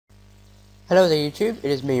Hello there YouTube,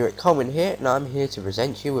 it is me Rick Coleman here, and I'm here to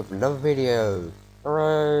present you with another video.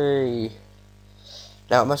 Hooray!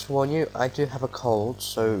 Now I must warn you, I do have a cold,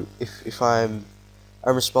 so if I'm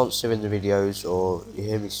unresponsive in the videos or you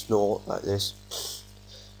hear me snort like this,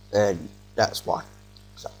 then that's why.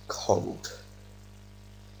 It's a cold.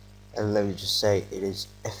 And let me just say, it is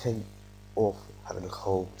effing awful having a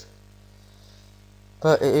cold.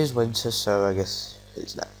 But it is winter, so I guess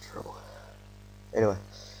it's natural. Anyway,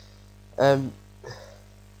 oh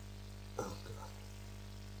God.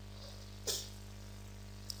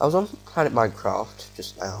 I was on Planet Minecraft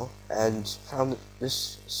just now and found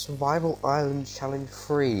this Survival Island Challenge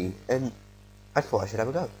free, and I thought I should have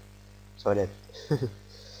a go, so I did.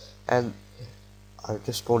 And I've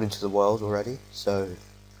just spawned into the world already, so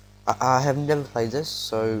I have never played this,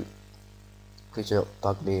 so please do not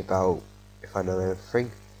bug me about if I know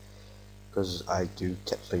everything, because I do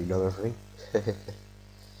technically know everything.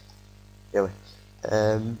 Anyway,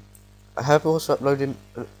 I have also uploaded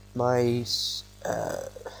my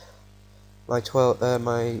my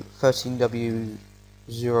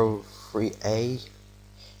 13W03A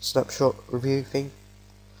snapshot review thing.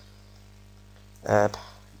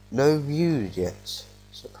 No views yet,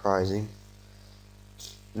 surprising.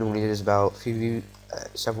 Normally there's about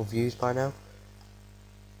several views by now.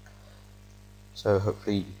 So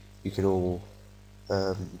hopefully you can all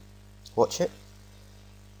watch it,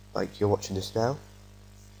 like you're watching this now.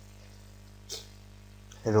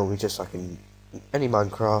 And normally just like in any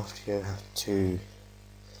Minecraft, you have to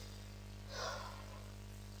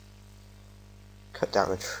cut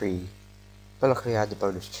down a tree. But luckily I had the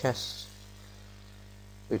bonus chest,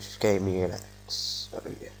 which gave me an axe. So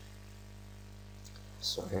yeah.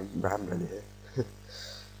 Sorry, I'm rambling here.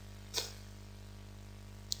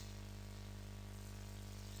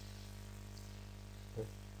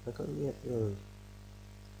 I got it yet? No.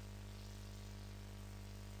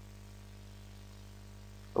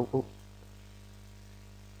 Oh.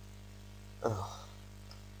 Oh.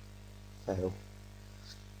 Fail.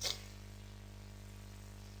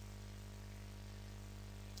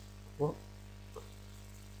 What?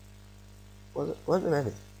 What the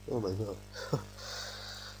minute? Oh my god.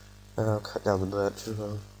 I'll cut down the birch as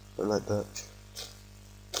well. I like birch.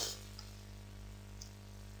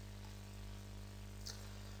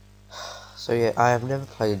 So yeah, I have never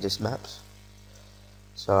played this map,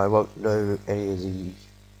 so I won't know any of the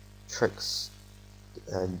tricks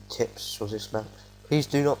and tips for this map. Please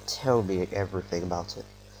do not tell me everything about it.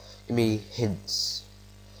 Give me hints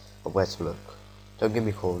of where to look. Don't give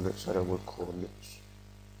me coordinates, I don't want coordinates.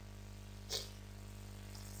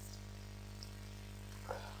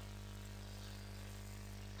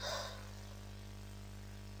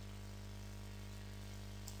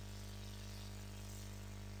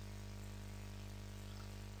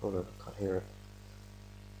 Hold on, I can't hear it.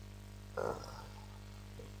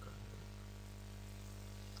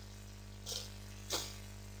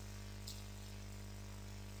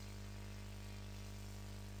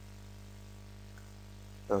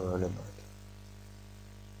 Oh, never mind.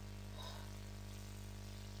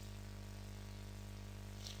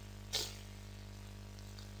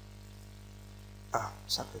 Ah,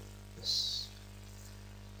 something. Yes.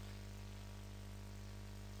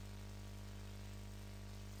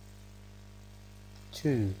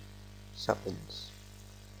 Two saplings.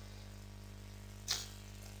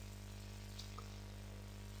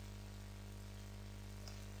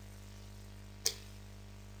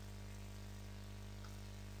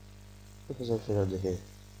 What is everything under here?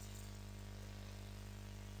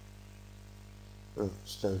 Oh,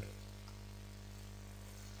 stone.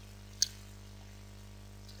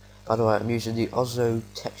 By the way, I'm using the Oslo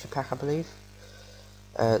texture pack, I believe.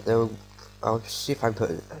 I'll just see if I can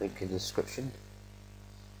put a link in the description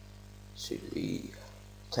to the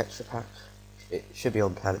texture pack. It should be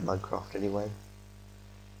on Planet Minecraft anyway.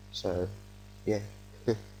 So, yeah.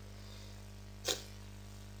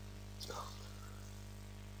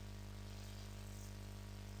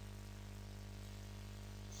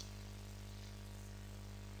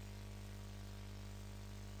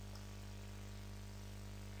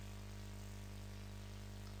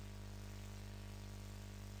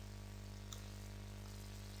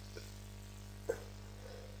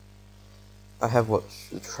 I have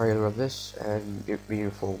watched the trailer of this, and it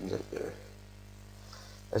reinformed that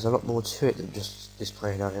there's a lot more to it than just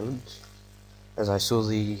displaying islands. As I saw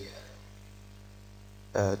the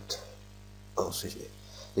the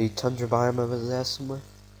tundra biome over there somewhere.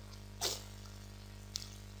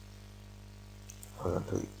 Hold on,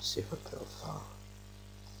 let me see if I can put it far.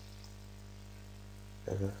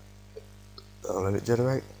 I'll let it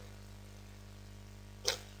generate.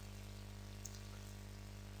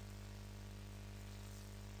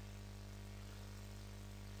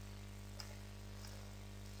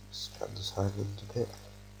 Expand this island a bit.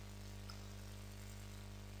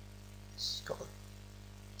 It's gone.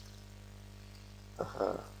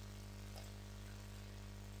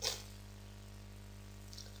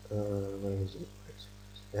 Where is it?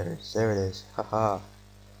 There it is. There it is. Haha.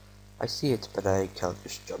 I see it, but I can't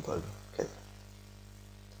just jump over. Okay.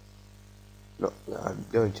 No, I'm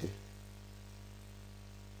going to.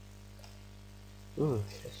 Oh,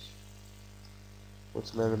 yes.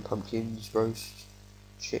 Watermelon, pumpkins, roast,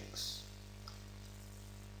 chicks.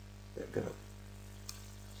 There we go.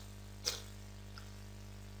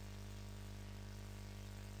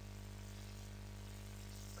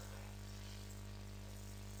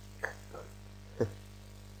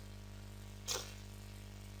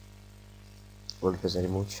 I wonder if there's any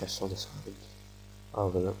more chests on this island. I'll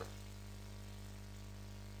have a look.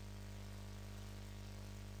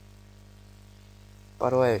 By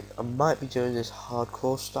the way, I might be doing this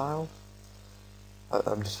hardcore style.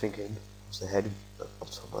 I'm just thinking, what's the head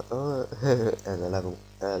and the level,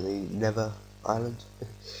 the Never Island.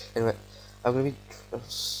 Anyway, I'm gonna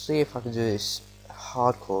see if I can do this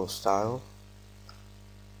hardcore style.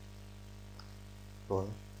 Well,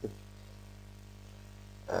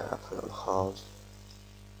 I put it on hard,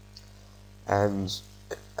 and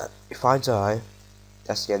if I die,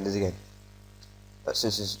 that's the end of the game. But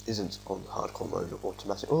since this isn't on hardcore mode,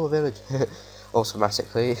 village,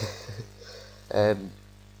 automatically, I'm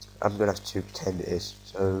gonna have to pretend it is.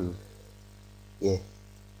 So, yeah,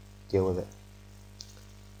 deal with it.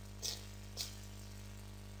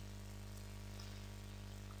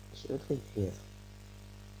 Should be here.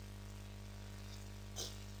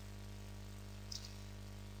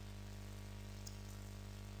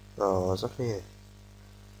 Oh, it's up here.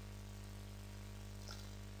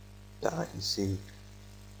 That I can see.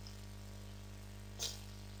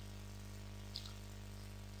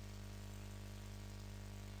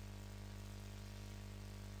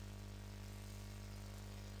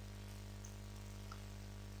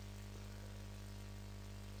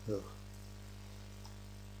 Oh.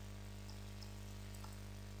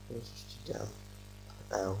 Let's just down.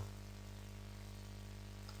 Ow.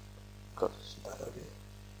 God, this is a bad idea.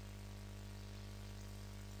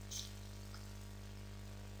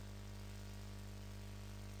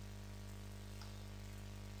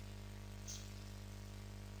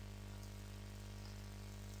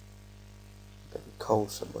 Coal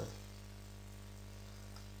somewhere.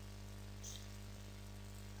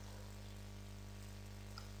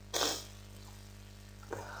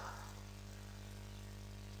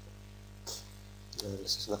 No,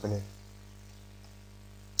 this is nothing here.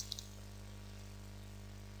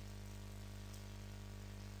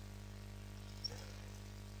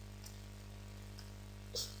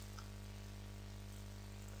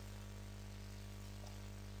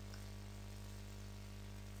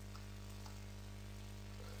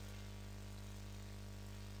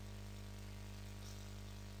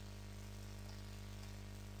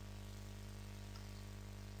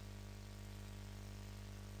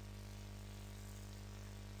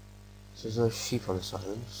 So there's no sheep on this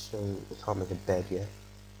island, so we can't make a bed yet.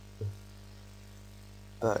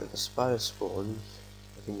 But if the spider spawns,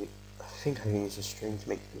 I think I can use a string to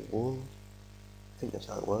make the wool. I think that's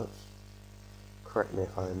how it works. Correct me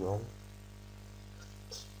if I am wrong.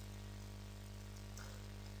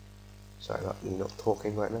 Sorry about me not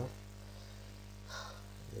talking right now.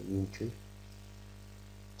 YouTube.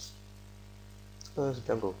 Oh, there's a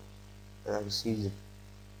jungle. And I can see the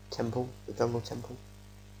temple, the jungle temple.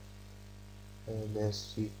 And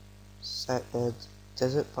there's the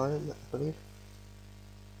desert biome, I believe.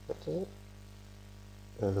 That's it?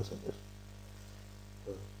 No, it looks like this.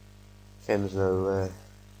 Shame there's no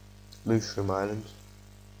mushroom island.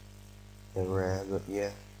 They're rare, but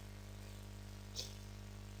yeah.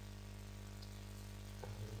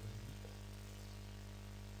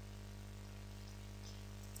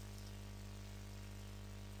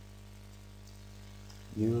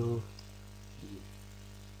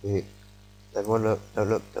 Wait. Everyone look, don't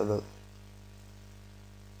look, don't look.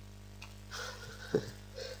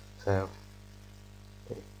 Fail.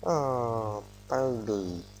 Oh,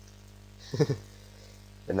 bounty.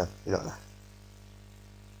 But no, you're not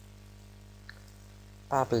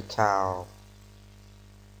that. Baby cow.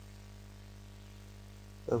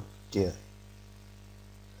 Oh dear.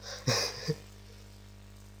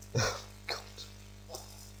 Oh god.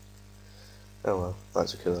 Oh well,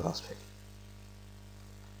 that's a cool last pick.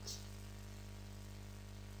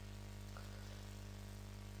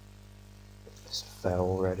 It's fell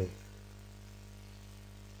already.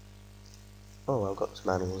 Oh well, I've got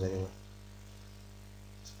some animals anyway.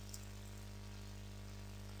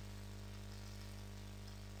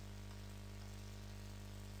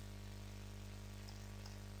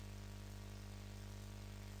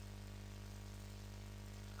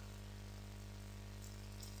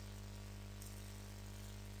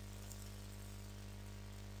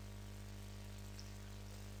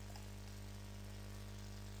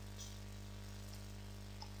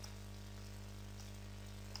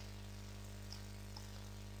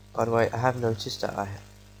 By the way, I have noticed that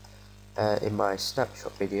in my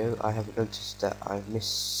snapshot video, I have noticed that I've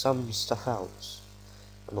missed some stuff out.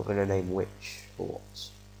 I'm not going to name which or what.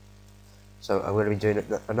 So I'm going to be doing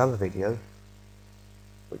another video,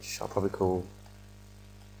 which I'll probably call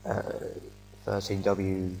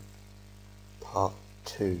 13W Part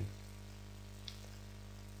 2.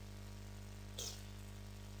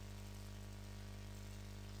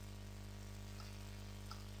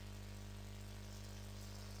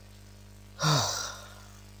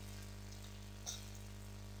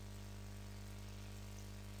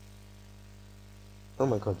 Oh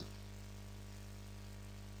my god.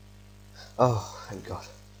 Oh, thank god.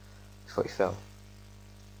 I thought he fell.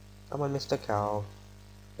 Come on, Mr. Cow.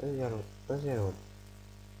 Where's the other one? Where's the other one?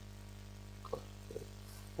 God,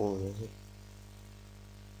 falling, is it?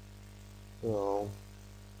 Oh.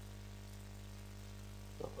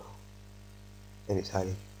 Oh well. And it's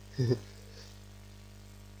hiding.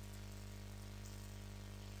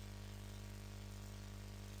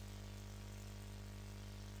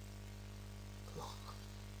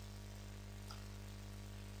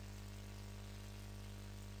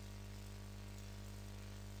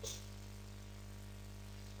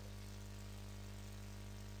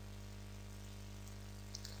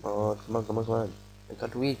 Oh, come on, come on, come on. I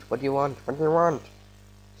got to eat. What do you want? What do you want?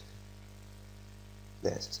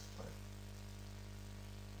 Yes.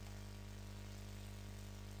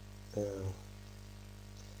 Oh.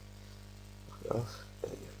 Knock it off.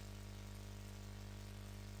 There we go.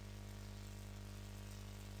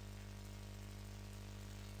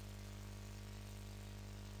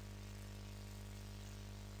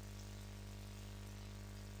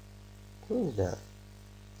 What is that?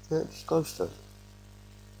 That's glowstone.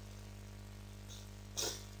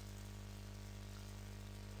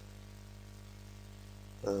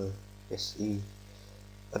 Yes, the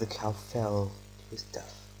other cow fell to his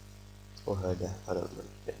death. Or her death, I don't know.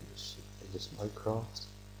 In this Minecraft.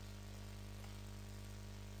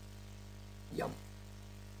 Yum.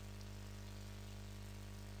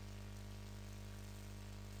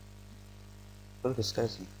 Look at this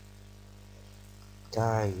guy's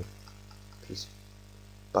dying. Piece of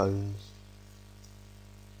bones.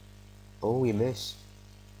 Oh, we missed.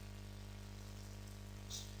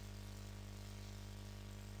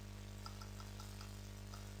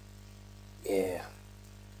 Yeah.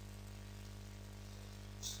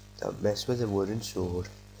 Don't mess with a wooden sword.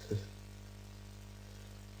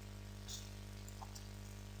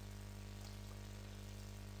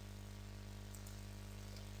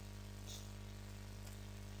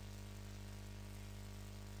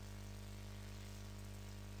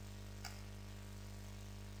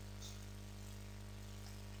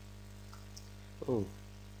 Oh.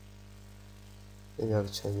 Then I'll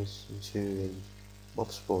turn this into a mob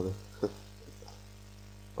spawner.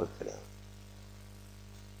 Work for now.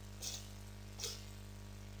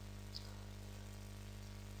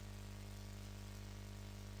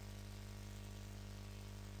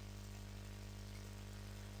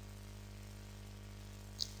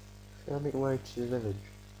 Should I make my way to the village?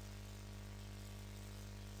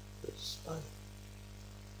 It's fine.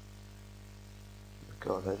 Oh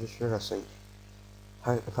god, I just realised something.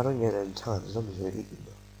 If I don't get it in time, the zombies will eat me.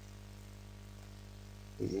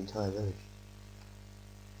 Eat the entire village.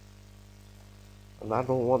 And I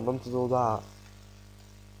don't want them to do that.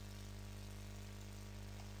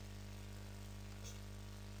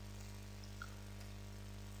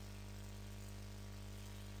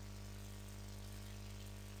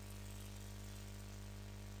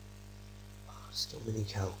 Oh, still mini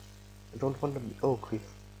cow. I don't want them. Oh, creeper.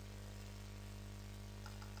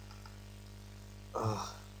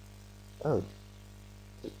 Ah. Oh.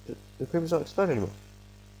 The creepers don't explode anymore.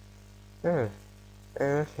 Yeah.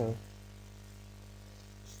 Yeah, okay.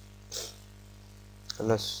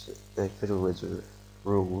 Unless they fiddle with the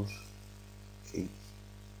rules. Cheats.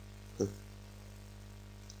 Oh,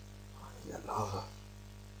 I need that lava.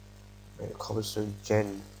 I need a cobblestone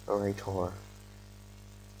generator.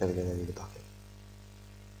 Then again, I need a bucket.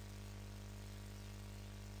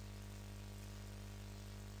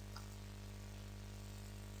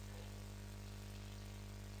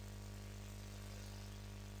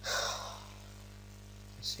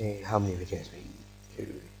 Let's see how many videos we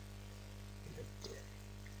do.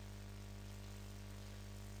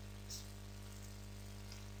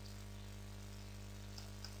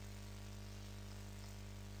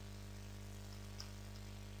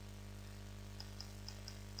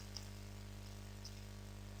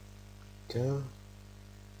 Go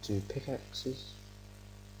to pickaxes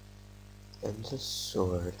and the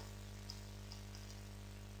sword.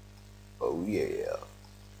 Oh yeah.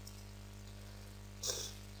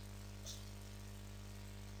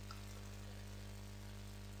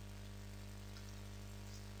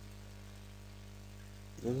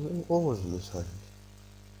 There's no ores on this side.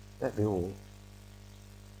 That'd be all.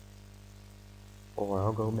 Or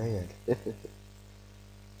I'll go mad.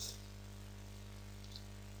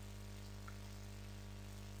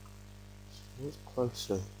 What's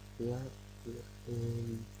closer? Yeah.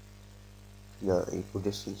 No, equal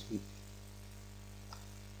distance each.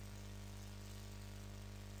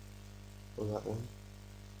 Or that one.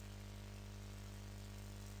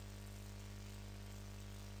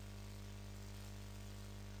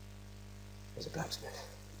 There's a blacksmith.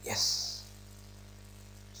 Yes!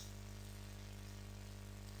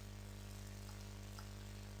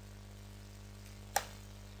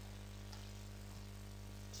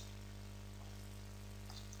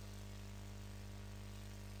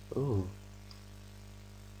 Ooh.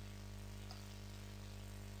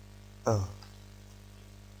 Oh.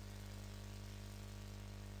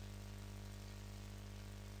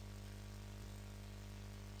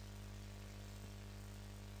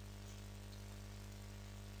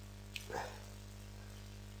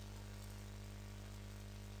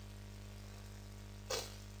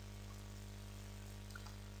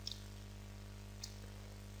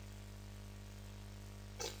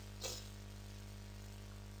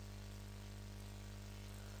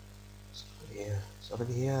 Here.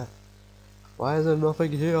 Something here. Why is there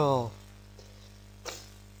nothing here? I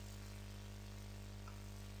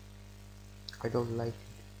don't like it.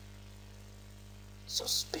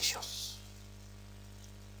 Suspicious.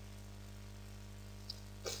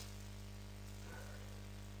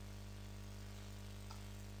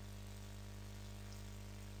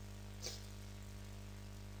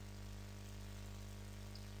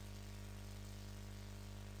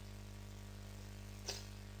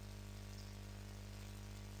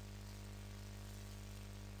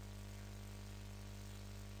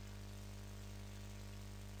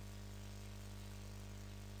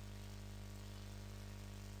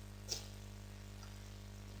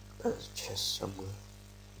 There's a chest somewhere.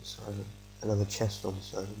 Beside it. Another chest on the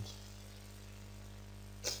sides.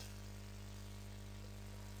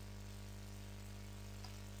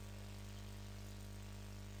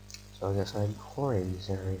 So I guess I'm whoring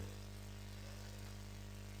this area.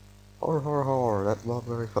 Whore, that's not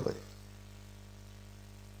very funny.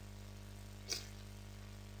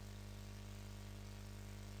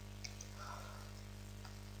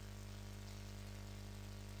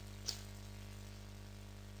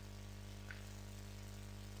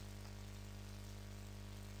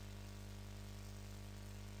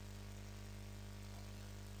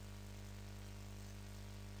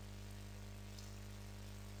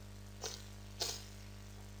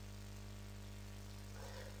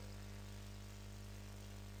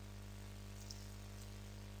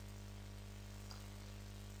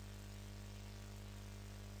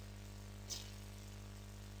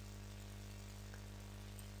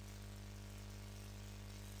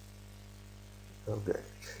 Okay,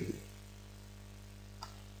 tree.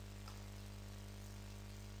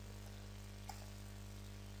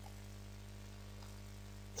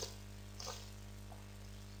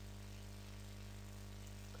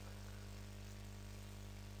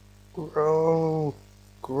 Grow!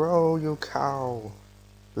 Grow, you cow!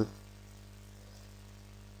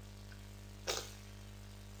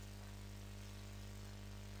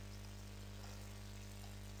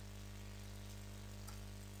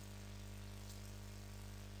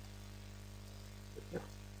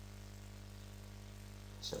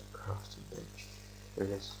 It's a crafting bench. There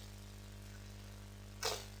it is.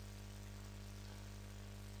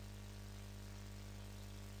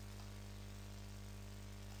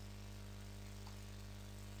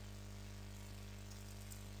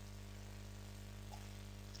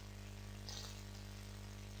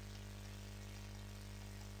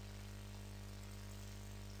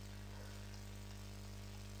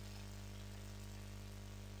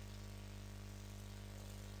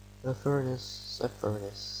 A furnace, a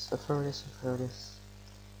furnace, a furnace, a furnace.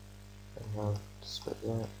 And now split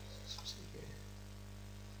that.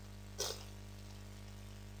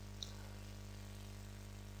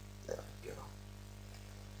 There we go.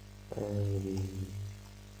 And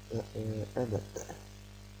that there, and that there.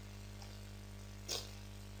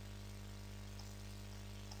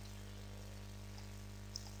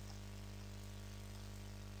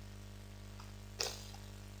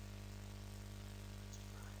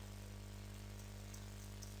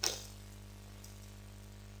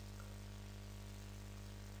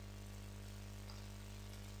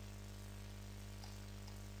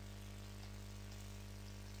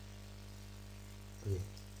 Yeah.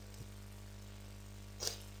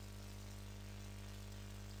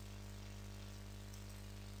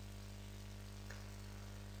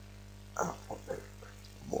 Oh, okay.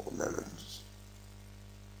 melons.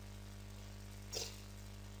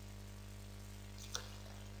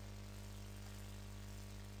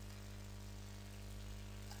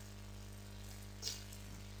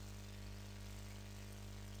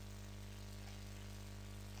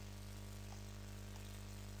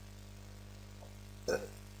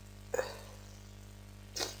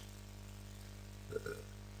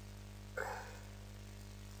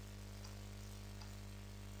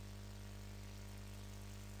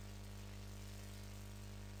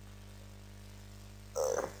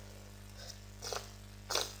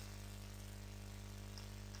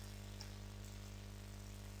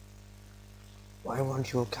 Why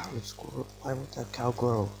won't you a cow grow? Why won't that cow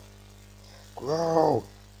grow? Grow!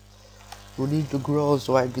 You need to grow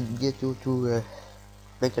so I can get you to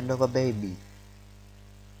make another baby.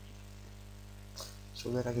 So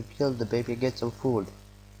that I can kill the baby and get some food.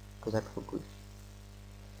 Because I'm hungry.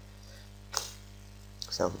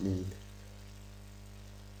 Sounds mean.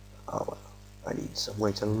 Oh well, I need some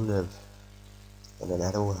way to live. And an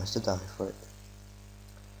animal has to die for it.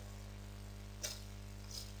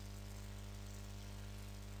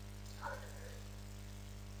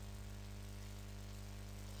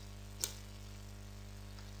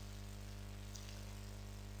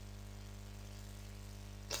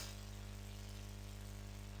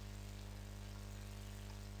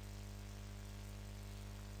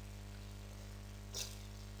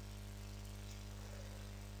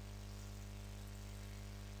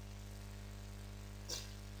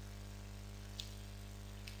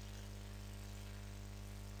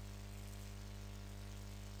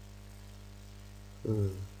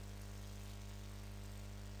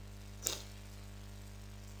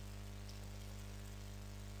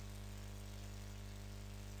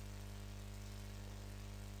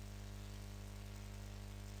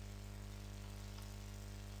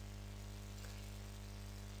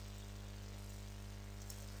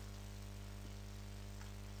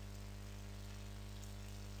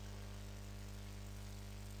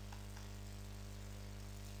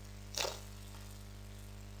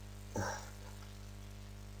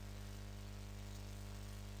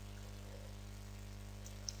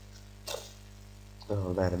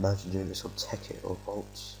 Oh man, imagine doing this on Tekkit or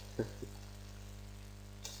Bolts. And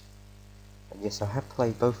yes, I have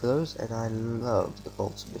played both of those, and I love the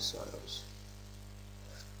Bolts missiles.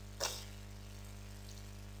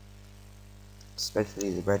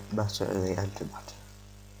 Especially the red matter and the antimatter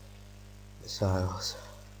missiles.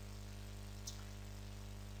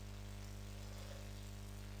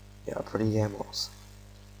 They are pretty damn awesome.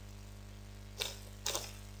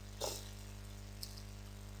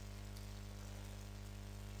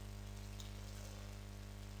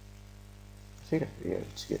 I think I'll be able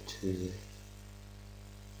to get to the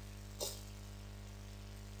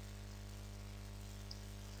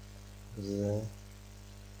there.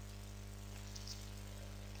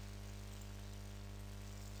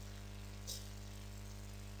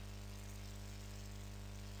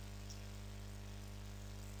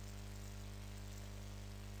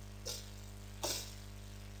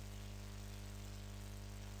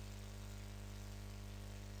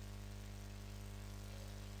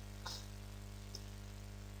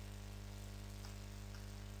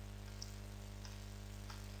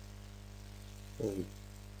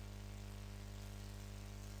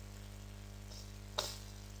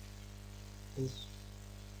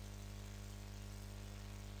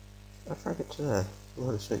 I tried it to there.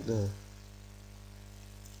 What is it there?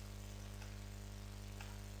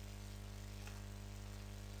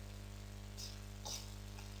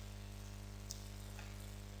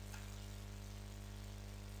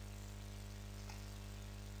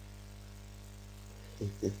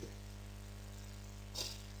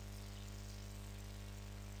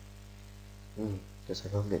 Guess I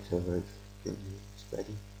can't get to the road. It's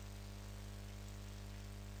ready.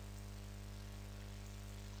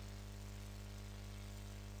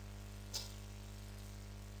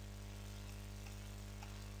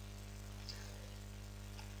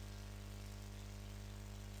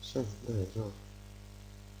 So, there as well.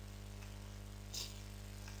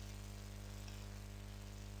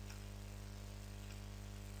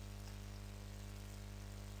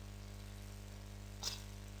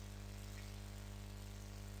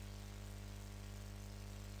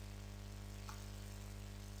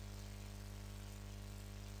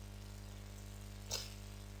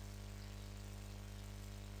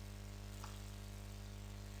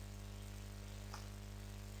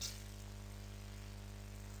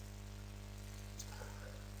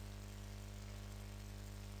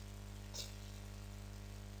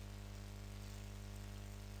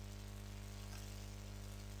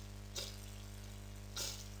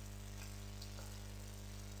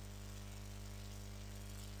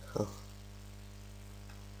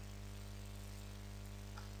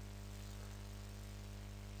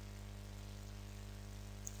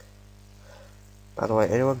 By the way,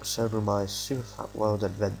 anyone concerned with my Super Fat World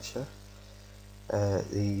adventure,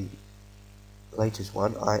 the latest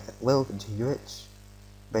one, I will continue it,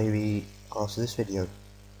 maybe after this video.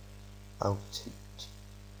 I'll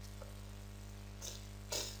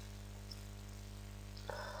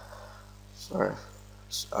sorry,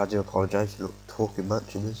 I do apologise for not talking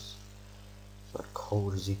much in this. My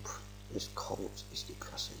cold is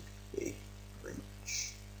depressing me very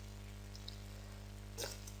much.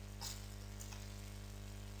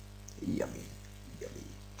 Yummy, yummy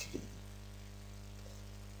chicken.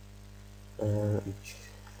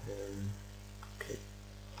 Okay.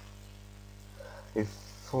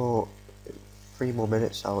 For 3 more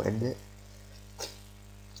minutes I'll end it,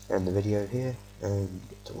 end the video here, and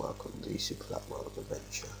get to work on the Super Fat World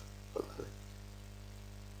adventure, hopefully.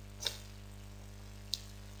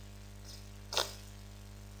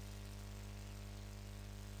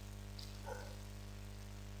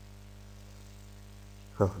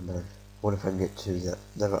 Oh man, what if I can get to that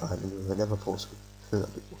Never Island with a Never Portal?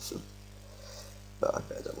 That'd be awesome. But I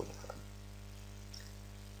bet that wouldn't happen.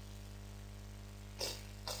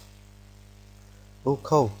 Oh,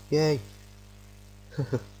 coal! Yay!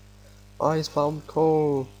 I found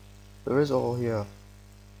coal! There is all here.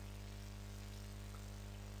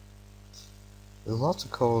 There's lots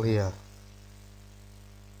of coal here.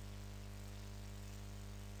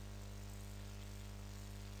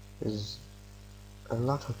 There's a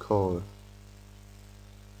lot of coal.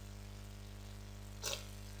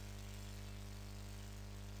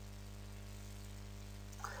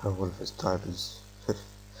 I wonder if it's diamonds.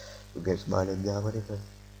 We'll get mine in there, whatever.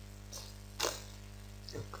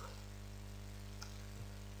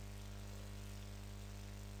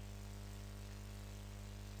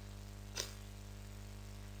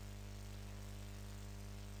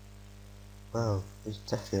 Wow, there's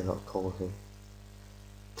definitely a lot of coal here.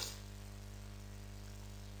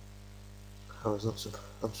 I was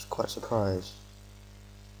quite surprised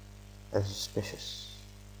and suspicious.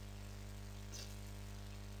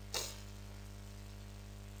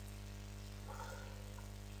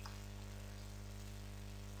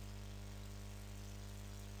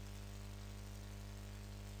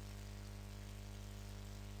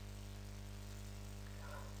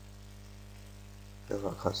 No, I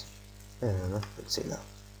can't see. I can see now.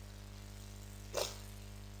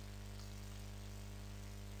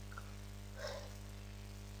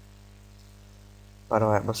 By the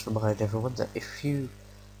way, I must remind everyone that if you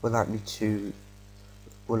would like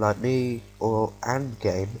me or and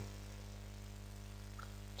game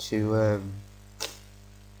to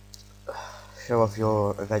show off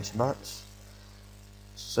your adventure maps,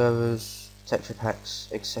 servers, texture packs,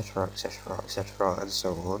 etc, etc, etc, and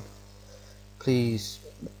so on, please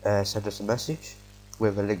send us a message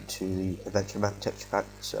with a link to the adventure map, texture pack,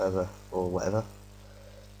 server, or whatever,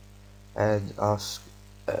 and ask.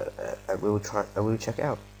 And we'll check it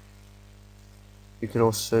out. You can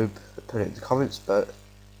also put it in the comments, but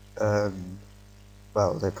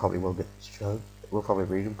well, they probably won't get shown. We'll probably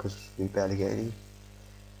read them because we barely get any.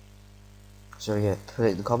 So yeah, put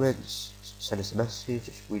it in the comments, send us a message.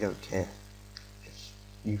 We don't care. Just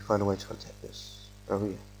you find a way to contact us. Oh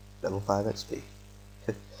yeah, level 5 XP.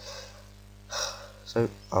 So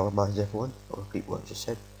I'll remind everyone, or repeat what I just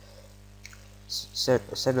said.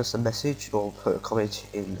 Send us a message or put a comment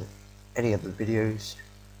in any of the videos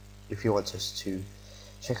if you want us to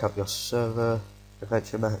check out your server,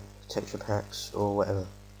 adventure map, texture packs, or whatever.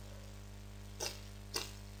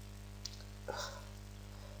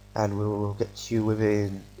 And we will get to you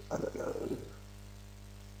within, I don't know,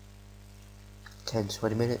 10 to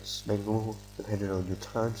 20 minutes, maybe more, depending on your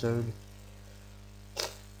time zone.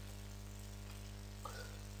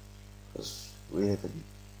 Because we live in,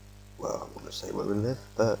 well, I want to say where we live,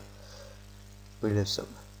 but we live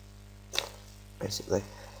somewhere, basically.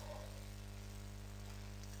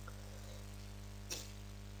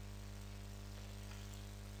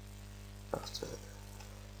 After,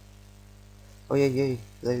 oh yeah,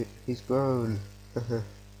 he's grown.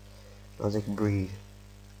 Now they can breed.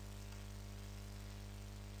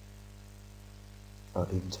 I'll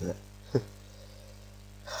leave him to it.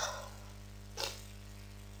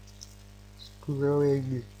 It's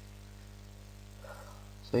growing.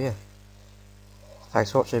 So yeah,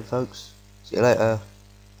 thanks for watching, folks. See you later.